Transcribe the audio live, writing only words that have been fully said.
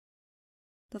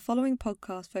The following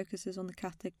podcast focuses on the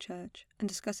Catholic Church and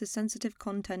discusses sensitive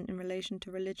content in relation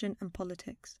to religion and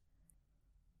politics.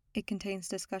 It contains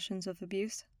discussions of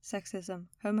abuse, sexism,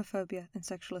 homophobia, and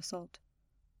sexual assault.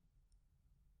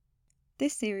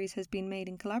 This series has been made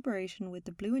in collaboration with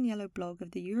the Blue and Yellow blog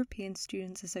of the European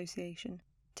Students' Association.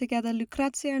 Together,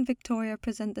 Lucrezia and Victoria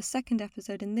present the second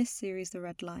episode in this series, The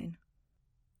Red Line.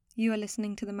 You are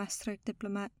listening to the Maastricht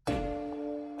Diplomat.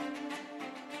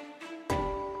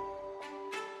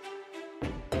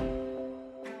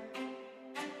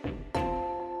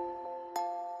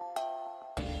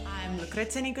 I'm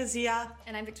Lucrezia Nicosia.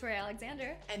 And I'm Victoria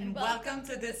Alexander. And welcome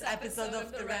to this episode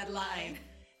of The Red Line.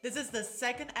 This is the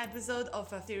second episode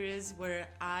of a series where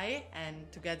I,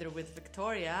 and together with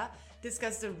Victoria,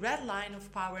 discuss the red line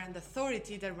of power and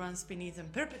authority that runs beneath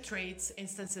and perpetrates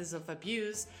instances of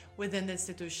abuse within the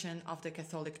institution of the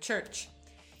Catholic Church.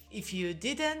 If you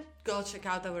didn't, go check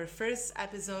out our first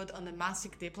episode on the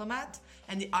Maastricht Diplomat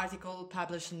and the article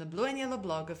published in the Blue and Yellow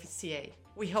blog of CA.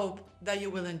 We hope that you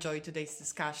will enjoy today's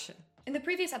discussion. In the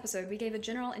previous episode, we gave a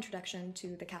general introduction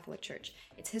to the Catholic Church,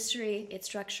 its history, its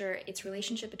structure, its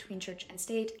relationship between church and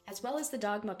state, as well as the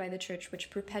dogma by the church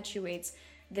which perpetuates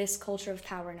this culture of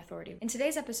power and authority. In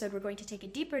today's episode, we're going to take a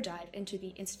deeper dive into the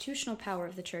institutional power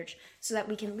of the church so that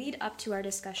we can lead up to our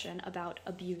discussion about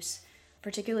abuse,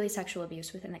 particularly sexual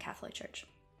abuse within the Catholic Church.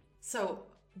 So,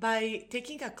 by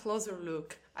taking a closer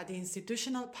look at the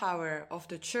institutional power of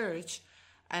the church,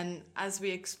 and as we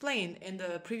explained in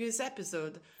the previous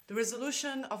episode, the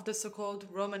resolution of the so-called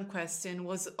Roman question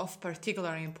was of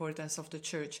particular importance of the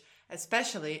Church,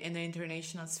 especially in the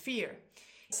international sphere.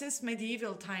 Since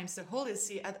medieval times, the Holy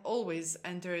See had always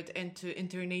entered into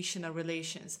international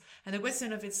relations, and the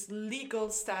question of its legal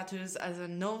status as a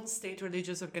non-state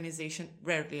religious organization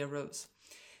rarely arose.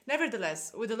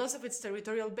 Nevertheless, with the loss of its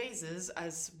territorial bases,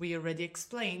 as we already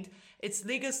explained, its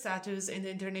legal status in the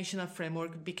international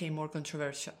framework became more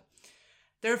controversial.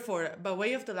 Therefore, by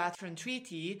way of the Lateran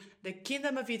Treaty, the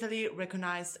Kingdom of Italy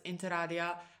recognized inter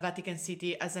alia Vatican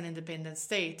City as an independent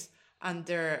state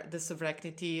under the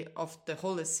sovereignty of the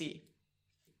Holy See.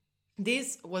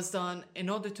 This was done in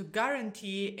order to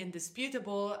guarantee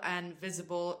indisputable and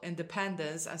visible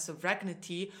independence and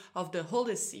sovereignty of the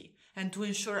Holy See, and to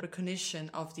ensure recognition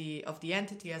of the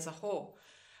entity as a whole.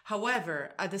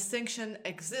 However, a distinction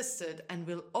existed and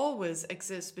will always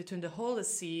exist between the Holy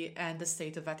See and the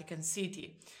State of Vatican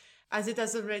City. As it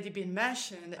has already been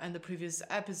mentioned in the previous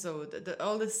episode, the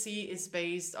Holy See is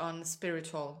based on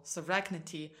spiritual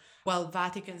sovereignty, while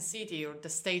Vatican City, or the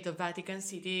State of Vatican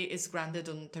City, is grounded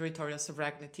on territorial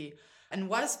sovereignty. And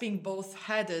whilst being both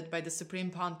headed by the Supreme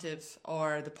Pontiff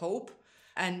or the Pope,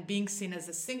 and being seen as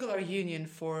a singular union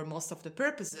for most of the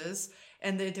purposes,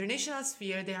 in the international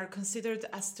sphere they are considered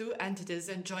as two entities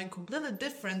enjoying completely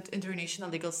different international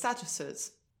legal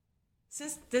statuses.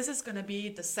 Since this is going to be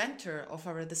the center of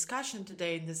our discussion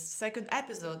today in this second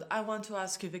episode, I want to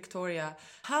ask you, Victoria,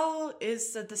 how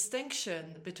is the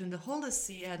distinction between the Holy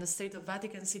See and the State of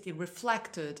Vatican City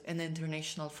reflected in the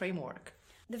international framework?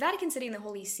 The Vatican City and the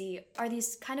Holy See are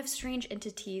these kind of strange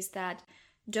entities that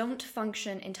don't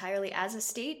function entirely as a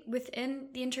state within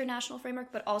the international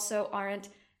framework, but also aren't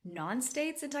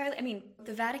non-states entirely. I mean,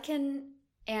 the Vatican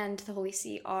and the Holy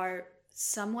See are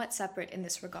somewhat separate in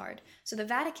this regard. So the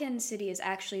Vatican City is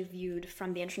actually viewed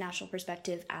from the international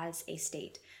perspective as a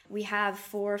state. We have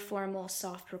 4 formal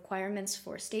soft requirements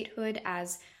for statehood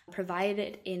as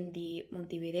provided in the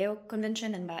Montevideo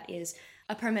Convention, and that is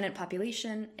a permanent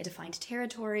population, a defined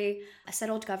territory, a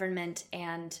settled government,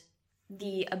 and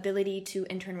the ability to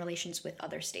enter in relations with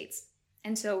other states.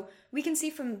 And so we can see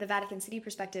from the Vatican City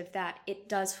perspective that it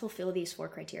does fulfill these 4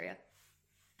 criteria.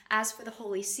 As for the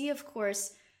Holy See, of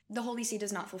course, the Holy See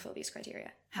does not fulfill these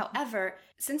criteria. However,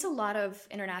 since a lot of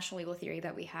international legal theory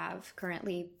that we have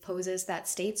currently poses that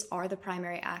states are the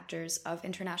primary actors of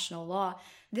international law,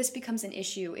 this becomes an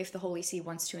issue if the Holy See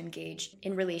wants to engage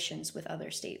in relations with other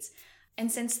states. And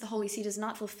since the Holy See does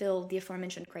not fulfill the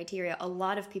aforementioned criteria, a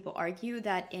lot of people argue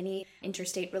that any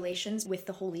interstate relations with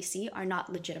the Holy See are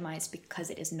not legitimized because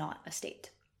it is not a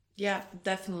state. Yeah,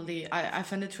 definitely. I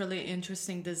find it really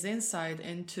interesting, this insight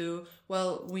into,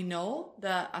 well, we know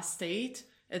that a state,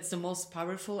 it's the most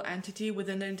powerful entity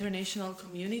within the international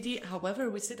community. However,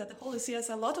 we see that the Holy See has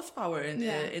a lot of power in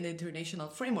the international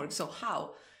framework. So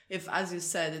how? If, as you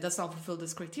said, it does not fulfill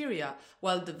this criteria,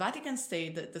 well, the Vatican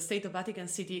State, the State of Vatican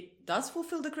City does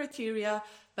fulfill the criteria,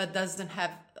 but doesn't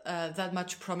have that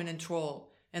much prominent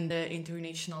role in the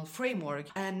international framework.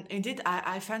 And indeed,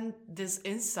 I find this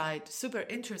insight super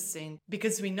interesting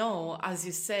because we know, as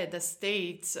you said, the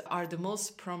states are the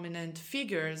most prominent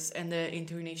figures in the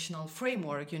international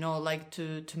framework, like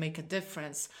to make a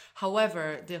difference.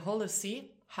 However, the Holy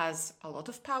See has a lot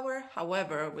of power.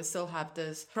 However, we still have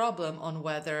this problem on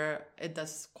whether it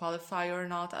does qualify or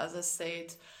not as a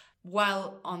state.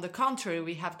 While on the contrary,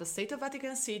 we have the State of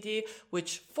Vatican City,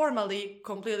 which formally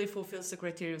completely fulfills the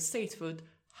criteria of statehood,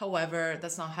 however,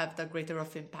 does not have that greater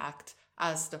of impact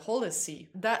as the Holy See.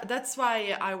 That's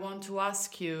why I want to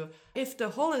ask you, if the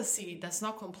Holy See does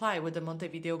not comply with the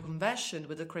Montevideo Convention,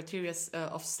 with the criteria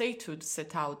of statehood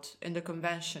set out in the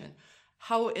convention,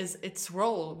 how is its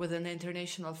role within the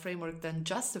international framework then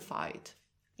justified?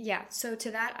 Yeah, so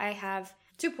to that I have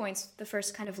 2 points. The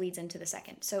first kind of leads into the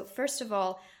second. So first of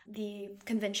all, the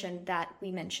convention that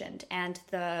we mentioned and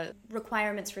the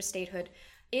requirements for statehood,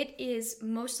 it is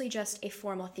mostly just a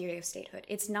formal theory of statehood.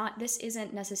 This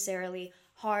isn't necessarily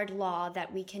hard law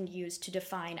that we can use to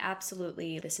define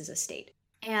absolutely this is a state.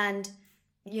 And,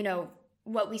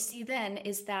 what we see then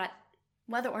is that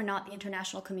whether or not the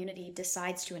international community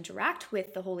decides to interact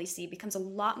with the Holy See becomes a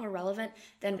lot more relevant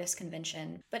than this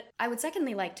convention. But I would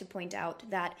secondly like to point out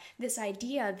that this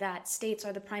idea that states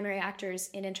are the primary actors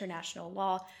in international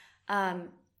law,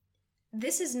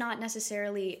 this is not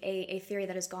necessarily a theory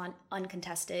that has gone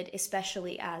uncontested,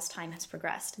 especially as time has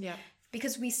progressed. Yeah.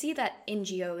 Because we see that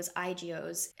NGOs,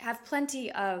 IGOs have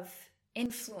plenty of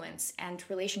influence and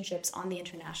relationships on the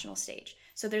international stage.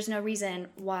 So there's no reason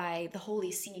why the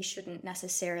Holy See shouldn't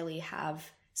necessarily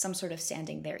have some sort of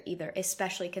standing there either,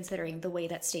 especially considering the way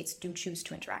that states do choose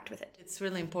to interact with it. It's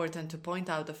really important to point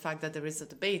out the fact that there is a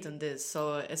debate on this.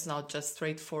 So it's not just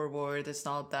straightforward. It's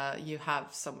not that you have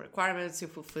some requirements, you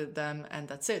fulfill them, and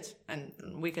that's it. And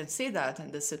we can see that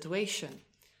in this situation.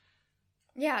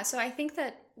 Yeah, so I think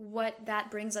that what that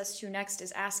brings us to next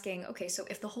is asking, okay, so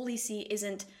if the Holy See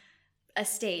isn't a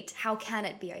state, how can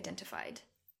it be identified?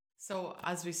 So,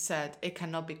 as we said, it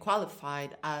cannot be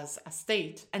qualified as a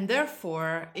state, and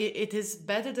therefore it is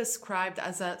better described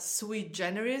as a sui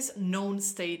generis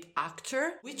non-state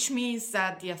actor, which means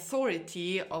that the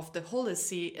authority of the Holy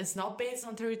See is not based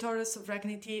on territorial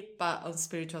sovereignty, but on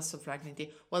spiritual sovereignty.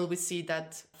 Well, we see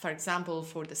that, for example,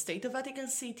 for the State of Vatican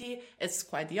City, it's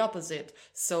quite the opposite.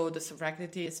 So the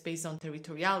sovereignty is based on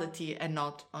territoriality and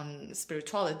not on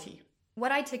spirituality.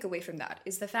 What I take away from that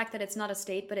is the fact that it's not a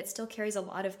state, but it still carries a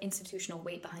lot of institutional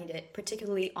weight behind it,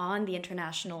 particularly on the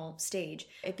international stage.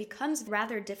 It becomes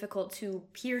rather difficult to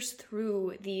pierce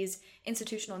through these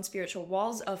institutional and spiritual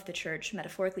walls of the church,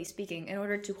 metaphorically speaking, in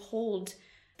order to hold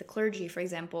the clergy, for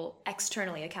example,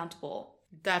 externally accountable.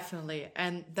 Definitely.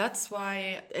 And that's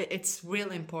why it's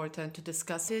really important to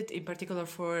discuss it, in particular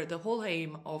for the whole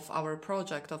aim of our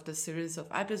project, of the series of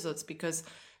episodes, because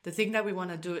the thing that we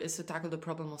want to do is to tackle the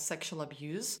problem of sexual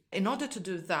abuse. In order to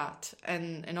do that,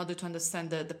 and in order to understand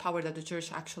the power that the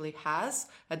church actually has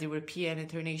at the European,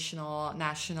 international,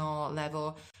 national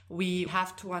level, we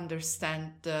have to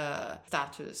understand the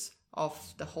status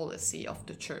of the Holy See, of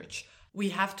the church. We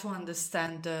have to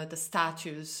understand the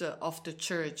status of the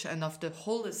church and of the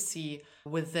Holy See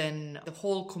within the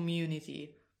whole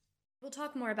community. We'll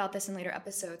talk more about this in later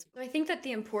episodes. So I think that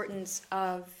the importance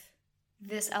of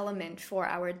this element for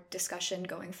our discussion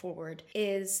going forward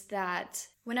is that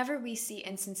whenever we see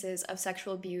instances of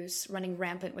sexual abuse running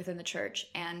rampant within the church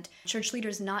and church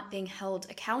leaders not being held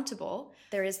accountable,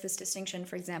 there is this distinction,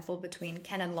 for example, between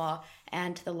canon law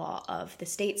and the law of the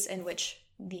states in which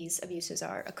these abuses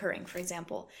are occurring, for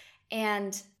example.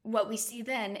 And what we see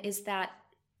then is that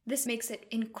this makes it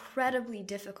incredibly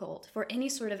difficult for any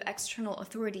sort of external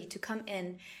authority to come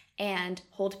in and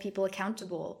hold people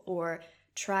accountable or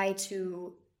try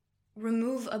to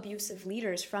remove abusive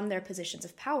leaders from their positions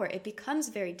of power. It becomes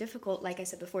very difficult, like I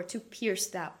said before, to pierce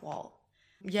that wall.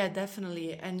 Yeah,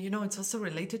 definitely. And it's also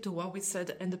related to what we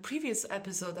said in the previous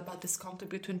episode about this conflict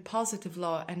between positive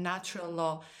law and natural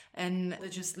law. And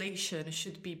legislation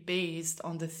should be based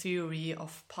on the theory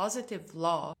of positive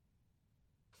law.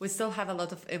 We still have a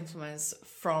lot of influence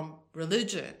from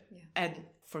religion. Yeah. And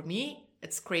for me,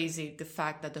 it's crazy the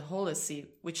fact that the Holy See,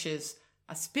 which is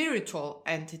a spiritual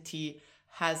entity,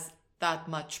 has that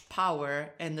much power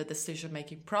in the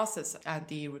decision-making process at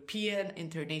the European,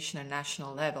 international, and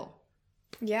national level.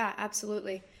 Yeah,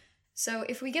 absolutely. So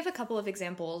if we give a couple of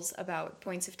examples about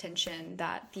points of tension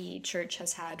that the church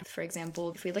has had, for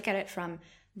example, if we look at it from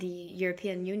the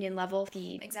European Union level,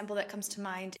 the example that comes to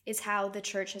mind is how the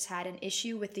church has had an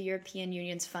issue with the European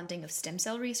Union's funding of stem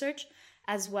cell research,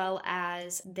 as well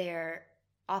as their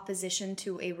opposition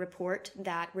to a report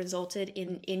that resulted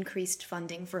in increased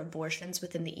funding for abortions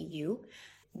within the EU.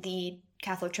 The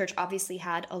Catholic Church obviously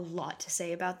had a lot to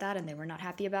say about that, and they were not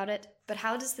happy about it. But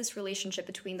how does this relationship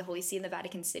between the Holy See and the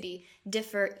Vatican City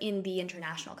differ in the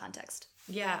international context?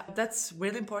 Yeah, that's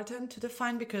really important to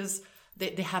define because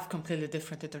they have completely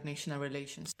different international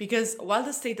relations. Because while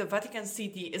the state of Vatican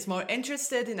City is more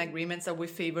interested in agreements that will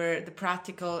favor the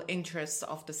practical interests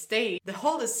of the state, the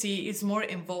Holy See is more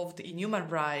involved in human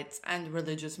rights and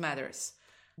religious matters.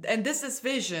 And this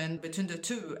division between the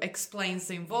two explains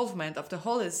the involvement of the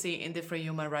Holy See in different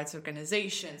human rights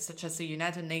organizations, such as the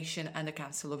United Nations and the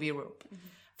Council of Europe. Mm-hmm.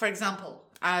 For example,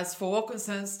 as for what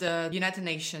concerns the United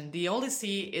Nations, the Holy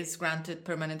See is granted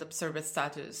permanent observer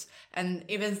status, and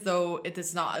even though it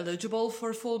is not eligible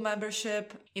for full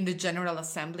membership in the General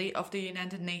Assembly of the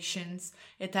United Nations,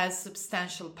 it has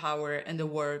substantial power in the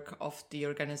work of the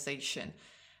organization.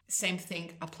 Same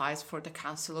thing applies for the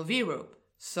Council of Europe.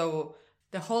 So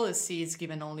the Holy See is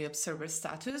given only observer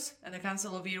status in the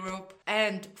Council of Europe,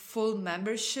 and full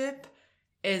membership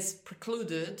is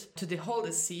precluded to the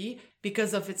Holy See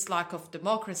because of its lack of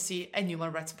democracy and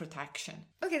human rights protection.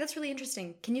 Okay, that's really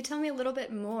interesting. Can you tell me a little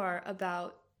bit more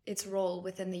about its role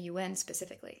within the UN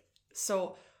specifically?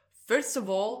 So, first of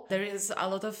all, there is a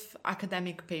lot of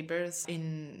academic papers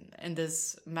in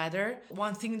this matter.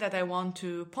 One thing that I want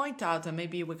to point out, and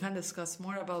maybe we can discuss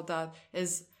more about that,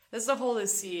 is the Holy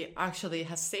See actually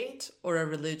a state or a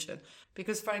religion?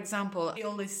 Because, for example, the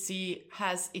Holy See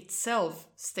has itself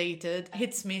stated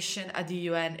its mission at the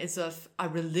UN is of a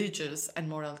religious and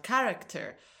moral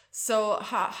character. So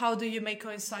how do you make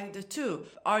coincide the two?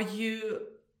 Are you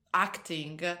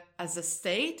acting as a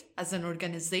state, as an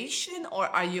organization, or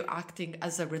are you acting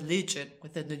as a religion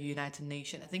within the United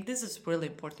Nations? I think this is really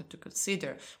important to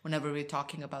consider whenever we're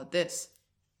talking about this.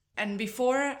 And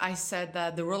before I said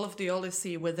that the role of the Holy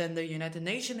See within the United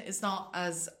Nations is not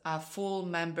as a full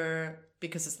member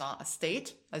because it's not a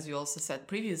state, as you also said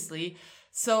previously.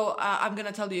 So I'm going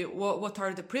to tell you what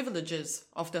are the privileges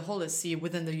of the Holy See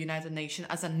within the United Nations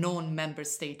as a non-member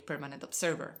state permanent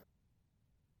observer.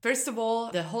 First of all,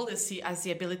 the Holy See has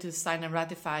the ability to sign and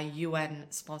ratify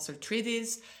UN-sponsored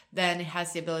treaties. Then it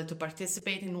has the ability to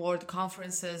participate in world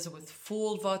conferences with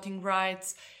full voting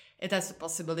rights. It has the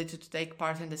possibility to take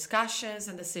part in discussions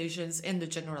and decisions in the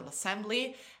General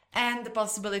Assembly, and the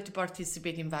possibility to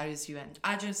participate in various UN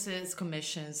agencies,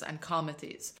 commissions, and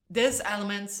committees. These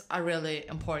elements are really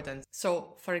important.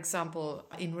 So, for example,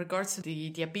 in regards to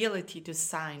the ability to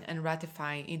sign and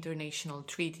ratify international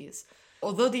treaties,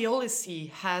 although the Holy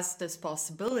See has this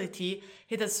possibility,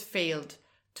 it has failed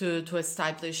to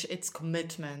establish its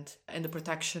commitment in the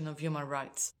protection of human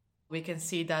rights. We can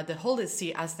see that the Holy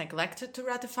See has neglected to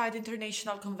ratify the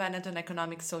International Covenant on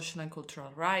Economic, Social and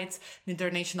Cultural Rights, the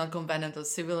International Covenant on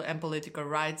Civil and Political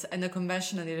Rights, and the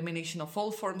Convention on the Elimination of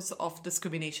All Forms of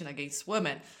Discrimination Against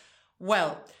Women.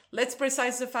 Well, let's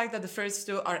precise the fact that the first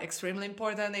two are extremely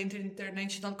important in the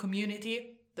international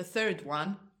community. The third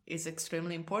one is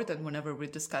extremely important whenever we're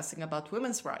discussing about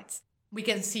women's rights. We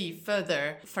can see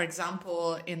further, for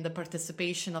example, in the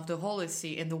participation of the Holy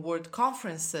See in the world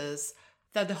conferences,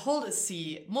 that the Holy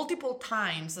See multiple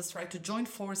times has tried to join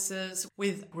forces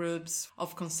with groups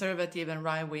of conservative and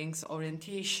right-wing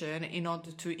orientation in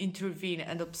order to intervene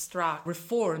and obstruct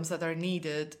reforms that are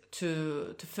needed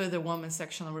to further women's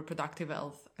sexual and reproductive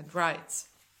health and rights.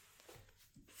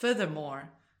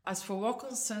 Furthermore, as for what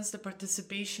concerns the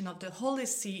participation of the Holy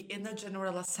See in the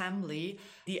General Assembly,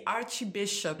 the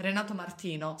Archbishop Renato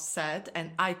Martino said,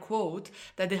 and I quote,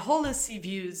 that the Holy See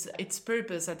views its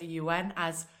purpose at the UN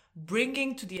as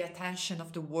bringing to the attention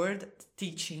of the world the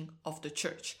teaching of the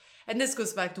Church. And this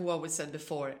goes back to what we said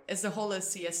before. Is the Holy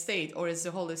See a state or is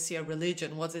the Holy See a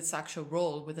religion? What's its actual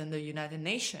role within the United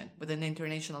Nations, within the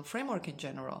international framework in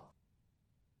general?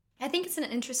 I think it's an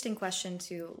interesting question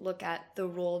to look at the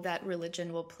role that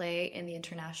religion will play in the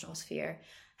international sphere.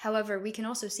 However, we can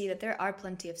also see that there are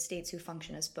plenty of states who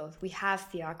function as both. We have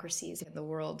theocracies in the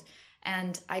world,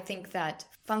 and I think that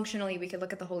functionally we could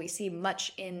look at the Holy See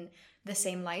much in the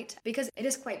same light, because it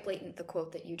is quite blatant, the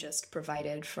quote that you just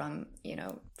provided from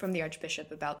the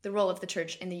Archbishop about the role of the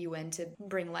Church in the UN to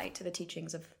bring light to the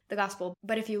teachings of the gospel.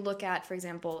 But if you look at, for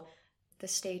example, the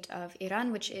state of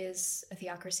Iran, which is a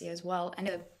theocracy as well, and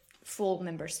a full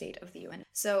member state of the UN.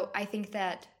 So I think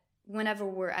that whenever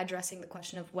we're addressing the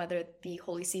question of whether the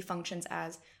Holy See functions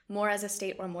as more as a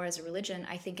state or more as a religion,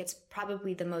 I think it's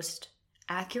probably the most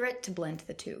accurate to blend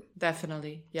the two.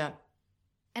 Definitely, yeah.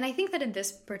 And I think that in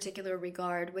this particular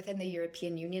regard, within the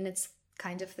European Union, it's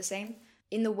kind of the same.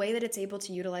 In the way that it's able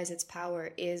to utilize its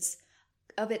power is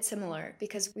a bit similar,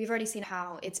 because we've already seen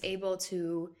how it's able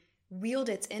to wield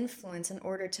its influence in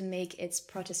order to make its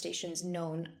protestations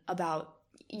known about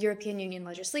European Union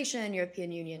legislation,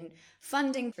 European Union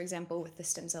funding, for example, with the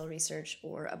stem cell research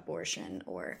or abortion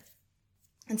or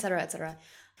et cetera, et cetera.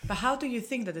 But how do you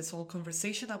think that this whole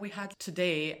conversation that we had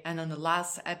today and on the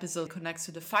last episode connects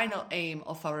to the final aim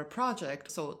of our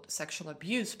project, so sexual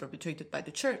abuse perpetrated by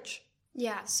the church?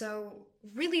 Yeah, so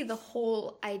really the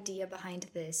whole idea behind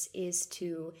this is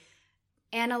to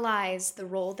analyze the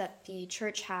role that the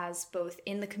church has both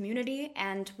in the community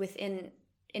and within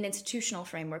an institutional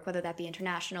framework, whether that be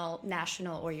international,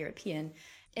 national, or European,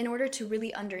 in order to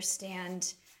really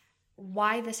understand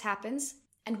why this happens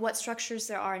and what structures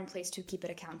there are in place to keep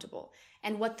it accountable,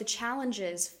 and what the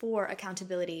challenges for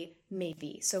accountability may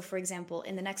be. So, for example,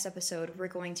 in the next episode, we're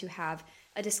going to have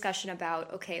a discussion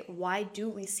about, okay, why do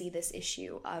we see this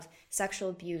issue of sexual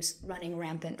abuse running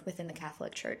rampant within the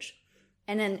Catholic Church?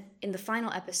 And then in the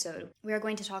final episode, we are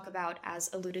going to talk about, as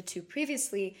alluded to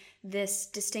previously, this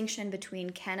distinction between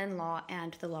canon law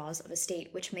and the laws of a state,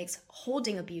 which makes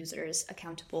holding abusers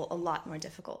accountable a lot more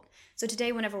difficult. So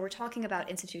today, whenever we're talking about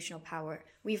institutional power,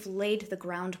 we've laid the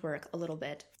groundwork a little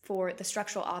bit for the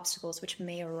structural obstacles which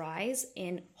may arise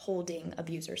in holding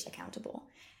abusers accountable.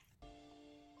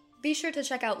 Be sure to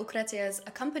check out Lucrezia's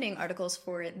accompanying articles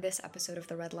for this episode of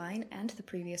The Red Line and the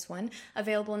previous one,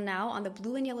 available now on the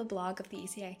Blue and Yellow blog of the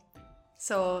ECA.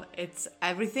 So it's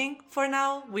everything for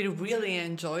now. We really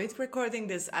enjoyed recording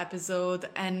this episode,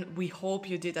 and we hope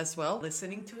you did as well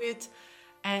listening to it.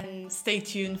 And stay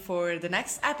tuned for the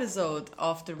next episode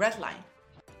of The Red Line.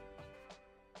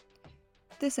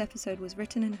 This episode was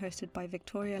written and hosted by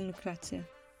Victoria and Lucrezia.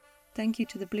 Thank you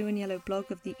to the Blue and Yellow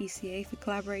blog of the ECA for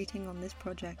collaborating on this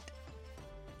project.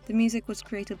 The music was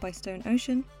created by Stone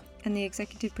Ocean, and the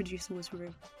executive producer was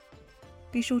Rue.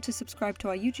 Be sure to subscribe to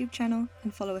our YouTube channel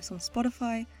and follow us on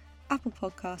Spotify, Apple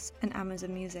Podcasts, and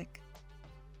Amazon Music.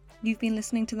 You've been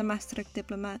listening to the Maastricht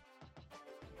Diplomat,